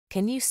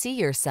Can you see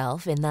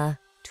yourself in the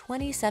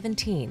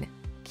 2017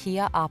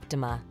 Kia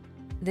Optima?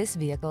 This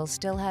vehicle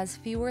still has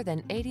fewer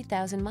than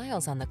 80,000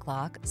 miles on the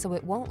clock, so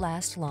it won't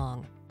last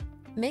long.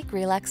 Make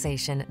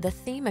relaxation the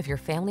theme of your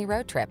family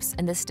road trips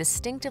in this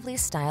distinctively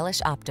stylish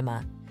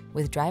Optima.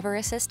 With driver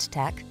assist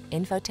tech,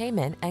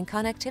 infotainment, and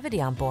connectivity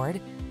on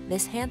board,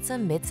 this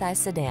handsome midsize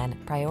sedan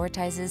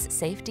prioritizes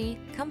safety,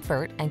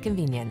 comfort, and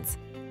convenience.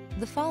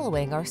 The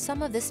following are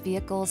some of this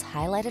vehicle's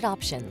highlighted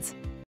options: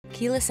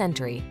 keyless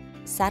entry,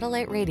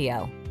 satellite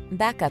radio,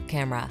 backup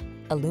camera,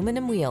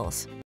 aluminum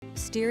wheels,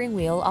 steering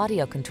wheel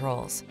audio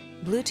controls,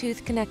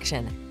 Bluetooth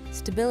connection,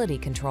 stability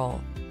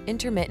control,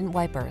 intermittent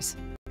wipers,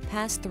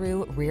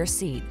 pass-through rear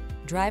seat,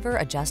 driver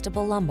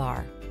adjustable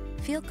lumbar.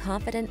 Feel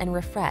confident and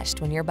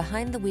refreshed when you're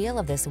behind the wheel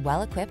of this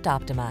well-equipped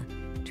Optima.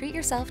 Treat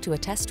yourself to a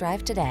test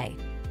drive today.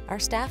 Our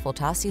staff will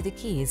toss you the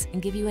keys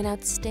and give you an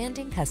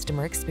outstanding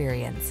customer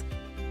experience.